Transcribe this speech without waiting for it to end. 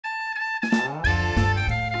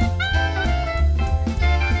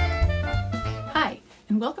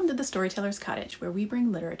welcome to the Storyteller's Cottage, where we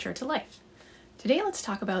bring literature to life. Today let's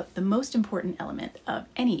talk about the most important element of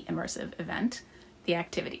any immersive event, the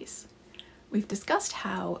activities. We've discussed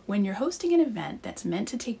how when you're hosting an event that's meant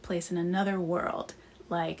to take place in another world,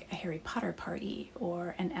 like a Harry Potter party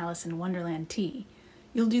or an Alice in Wonderland tea,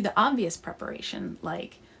 you'll do the obvious preparation,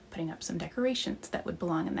 like putting up some decorations that would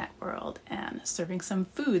belong in that world and serving some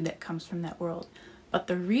food that comes from that world. But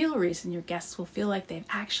the real reason your guests will feel like they've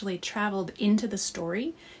actually traveled into the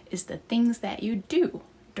story is the things that you do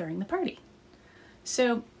during the party.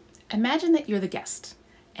 So imagine that you're the guest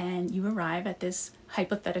and you arrive at this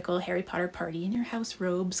hypothetical Harry Potter party in your house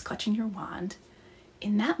robes, clutching your wand.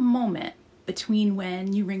 In that moment, between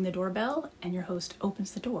when you ring the doorbell and your host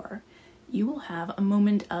opens the door, you will have a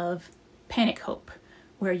moment of panic hope,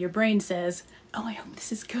 where your brain says, "Oh, I hope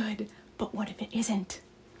this is good, but what if it isn't?"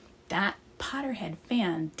 That Potterhead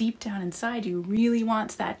fan deep down inside you really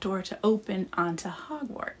wants that door to open onto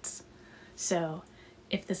Hogwarts. So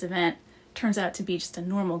if this event turns out to be just a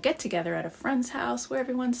normal get-together at a friend's house where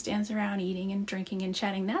everyone stands around eating and drinking and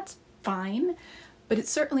chatting, that's fine, but it's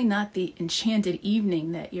certainly not the enchanted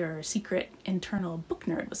evening that your secret internal book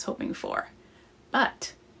nerd was hoping for.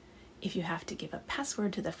 But if you have to give a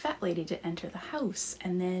password to the fat lady to enter the house,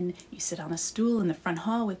 and then you sit on a stool in the front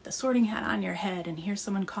hall with the sorting hat on your head and hear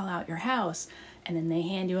someone call out your house, and then they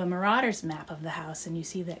hand you a Marauder's map of the house and you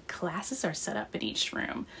see that classes are set up in each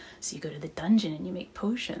room. So you go to the dungeon and you make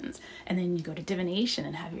potions, and then you go to divination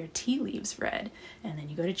and have your tea leaves read, and then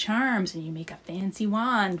you go to charms and you make a fancy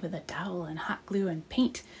wand with a dowel and hot glue and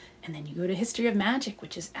paint, and then you go to history of magic,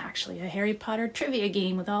 which is actually a Harry Potter trivia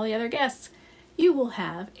game with all the other guests. You will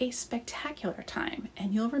have a spectacular time,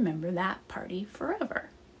 and you'll remember that party forever.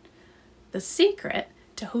 The secret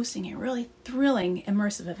to hosting a really thrilling,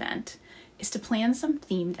 immersive event is to plan some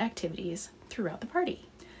themed activities throughout the party.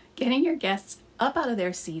 Getting your guests up out of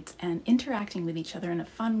their seats and interacting with each other in a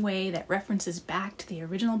fun way that references back to the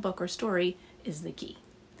original book or story is the key.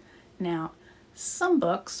 Now, some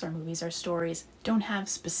books or movies or stories don't have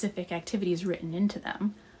specific activities written into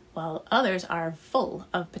them, while others are full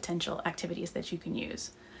of potential activities that you can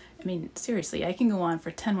use. I mean, seriously, I can go on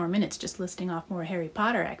for 10 more minutes just listing off more Harry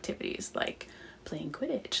Potter activities, like playing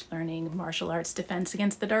Quidditch, learning martial arts defense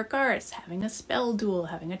against the dark arts, having a spell duel,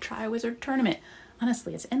 having a Triwizard tournament.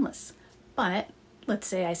 Honestly, it's endless. But let's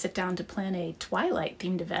say I sit down to plan a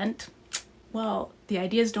Twilight-themed event. Well, the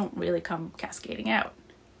ideas don't really come cascading out.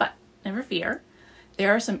 But never fear.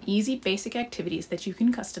 There are some easy basic activities that you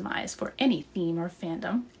can customize for any theme or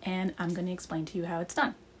fandom, and I'm going to explain to you how it's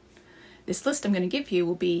done. This list I'm going to give you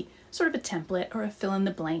will be sort of a template or a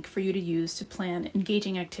fill-in-the-blank for you to use to plan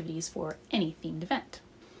engaging activities for any themed event.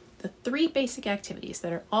 The 3 basic activities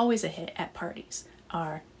that are always a hit at parties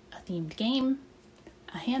are a themed game,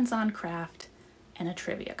 a hands-on craft, and a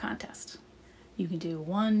trivia contest. You can do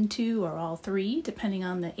 1, 2, or all 3, depending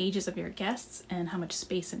on the ages of your guests and how much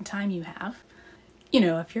space and time you have. You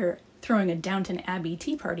know, if you're throwing a Downton Abbey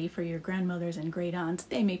tea party for your grandmothers and great aunts,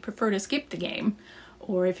 they may prefer to skip the game.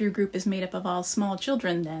 Or if your group is made up of all small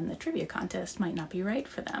children, then the trivia contest might not be right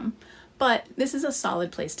for them. But this is a solid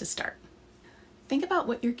place to start. Think about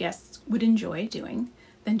what your guests would enjoy doing,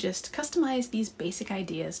 then just customize these basic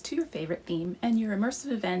ideas to your favorite theme, and your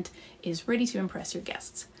immersive event is ready to impress your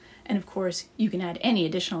guests. And of course, you can add any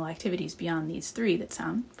additional activities beyond these 3 that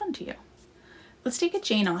sound fun to you. Let's take a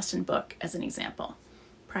Jane Austen book as an example.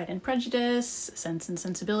 Pride and Prejudice, Sense and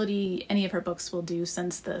Sensibility, any of her books will do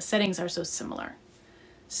since the settings are so similar.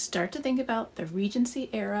 Start to think about the Regency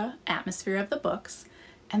era atmosphere of the books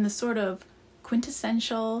and the sort of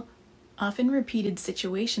quintessential, often repeated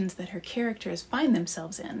situations that her characters find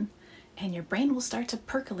themselves in, and your brain will start to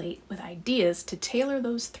percolate with ideas to tailor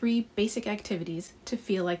those 3 basic activities to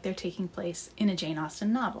feel like they're taking place in a Jane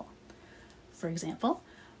Austen novel. For example,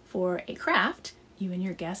 for a craft, you and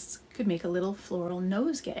your guests could make a little floral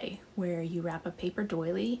nosegay where you wrap a paper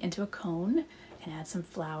doily into a cone and add some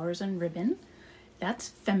flowers and ribbon. That's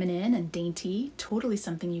feminine and dainty, totally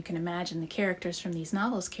something you can imagine the characters from these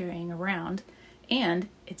novels carrying around, and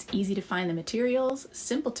it's easy to find the materials,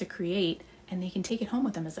 simple to create, and they can take it home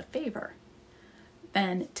with them as a favor.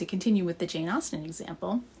 Then, to continue with the Jane Austen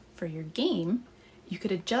example, for your game, you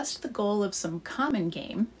could adjust the goal of some common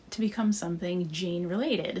game to become something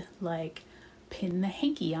Jane-related, like pin the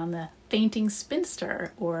hanky on the fainting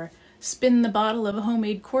spinster, or spin the bottle of a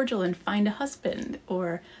homemade cordial and find a husband,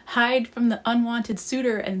 or hide from the unwanted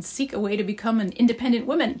suitor and seek a way to become an independent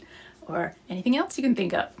woman, or anything else you can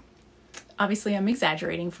think of. Obviously, I'm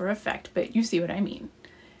exaggerating for effect, but you see what I mean.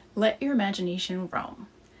 Let your imagination roam.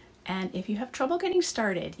 And if you have trouble getting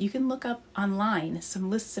started, you can look up online some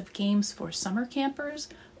lists of games for summer campers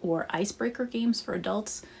or icebreaker games for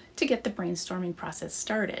adults to get the brainstorming process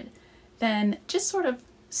started. Then just sort of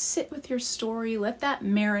sit with your story, let that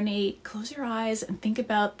marinate, close your eyes and think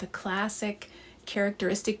about the classic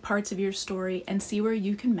characteristic parts of your story and see where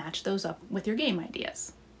you can match those up with your game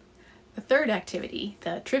ideas. The third activity,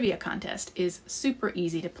 the trivia contest, is super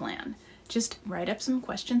easy to plan. Just write up some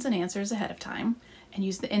questions and answers ahead of time and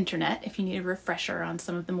use the internet if you need a refresher on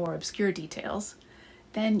some of the more obscure details.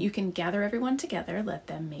 Then you can gather everyone together, let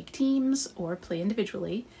them make teams or play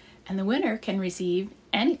individually, and the winner can receive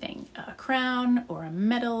anything, a crown or a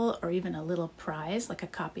medal or even a little prize like a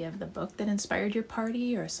copy of the book that inspired your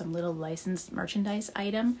party or some little licensed merchandise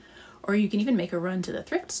item. Or you can even make a run to the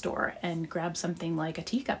thrift store and grab something like a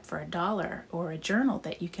teacup for $1 or a journal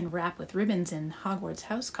that you can wrap with ribbons in Hogwarts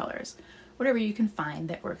house colors, whatever you can find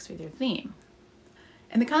that works with your theme.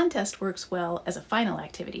 And the contest works well as a final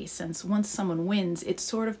activity since once someone wins, it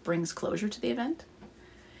sort of brings closure to the event.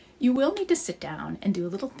 You will need to sit down and do a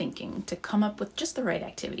little thinking to come up with just the right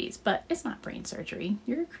activities, but it's not brain surgery.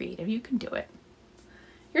 You're creative, you can do it.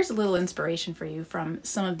 Here's a little inspiration for you from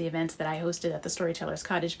some of the events that I hosted at the Storyteller's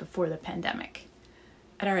Cottage before the pandemic.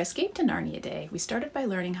 At our Escape to Narnia Day, we started by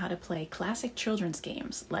learning how to play classic children's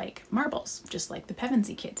games like marbles, just like the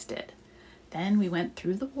Pevensey kids did. Then we went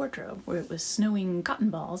through the wardrobe where it was snowing cotton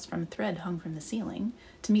balls from thread hung from the ceiling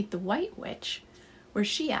to meet the White Witch, where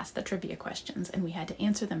she asked the trivia questions and we had to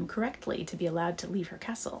answer them correctly to be allowed to leave her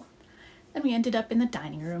castle. Then we ended up in the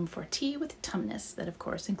dining room for tea with tumnus that of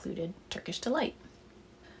course included Turkish delight.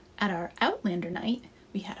 At our Outlander night,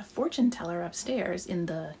 we had a fortune teller upstairs in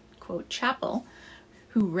the, quote, chapel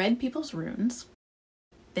who read people's runes.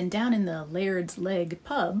 Then down in the Laird's Leg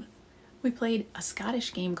pub, we played a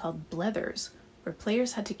Scottish game called Blethers, where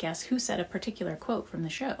players had to guess who said a particular quote from the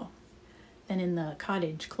show. Then in the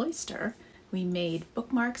Cottage cloister, we made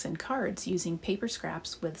bookmarks and cards using paper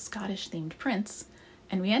scraps with Scottish-themed prints,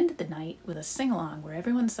 and we ended the night with a sing-along where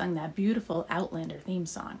everyone sung that beautiful Outlander theme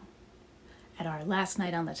song. At our last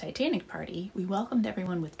night on the Titanic party, we welcomed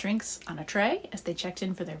everyone with drinks on a tray as they checked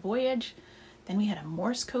in for their voyage. Then we had a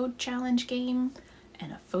Morse code challenge game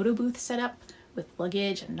and a photo booth set up with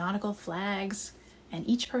luggage and nautical flags, and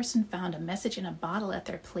each person found a message in a bottle at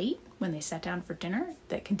their plate when they sat down for dinner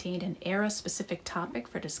that contained an era-specific topic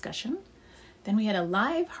for discussion. Then we had a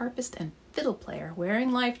live harpist and fiddle player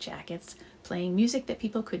wearing life jackets, playing music that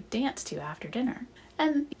people could dance to after dinner.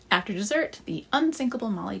 And after dessert, the unsinkable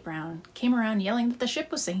Molly Brown came around yelling that the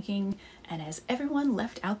ship was sinking, and as everyone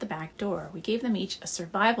left out the back door, we gave them each a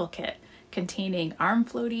survival kit containing arm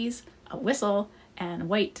floaties, a whistle, and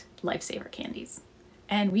white lifesaver candies.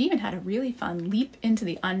 And we even had a really fun Leap into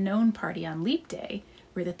the Unknown party on Leap Day,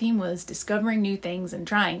 where the theme was discovering new things and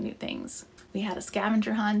trying new things. We had a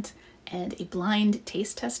scavenger hunt and a blind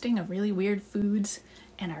taste testing of really weird foods,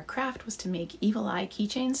 and our craft was to make evil eye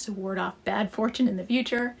keychains to ward off bad fortune in the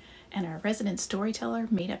future, and our resident storyteller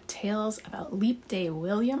made up tales about Leap Day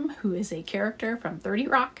William, who is a character from 30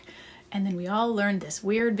 Rock, and then we all learned this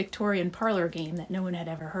weird Victorian parlor game that no one had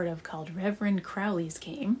ever heard of called Reverend Crowley's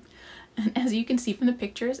Game. And as you can see from the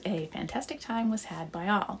pictures, a fantastic time was had by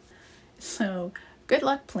all. So good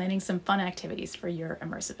luck planning some fun activities for your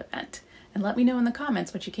immersive event, and let me know in the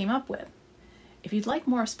comments what you came up with. If you'd like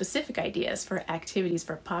more specific ideas for activities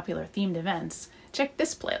for popular themed events, check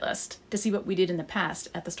this playlist to see what we did in the past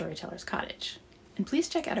at the Storyteller's Cottage. And please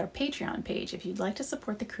check out our Patreon page if you'd like to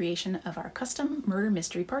support the creation of our custom murder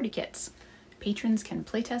mystery party kits. Patrons can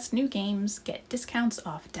playtest new games, get discounts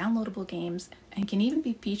off downloadable games, and can even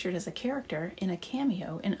be featured as a character in a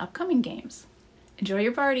cameo in upcoming games. Enjoy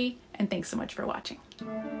your party, and thanks so much for watching.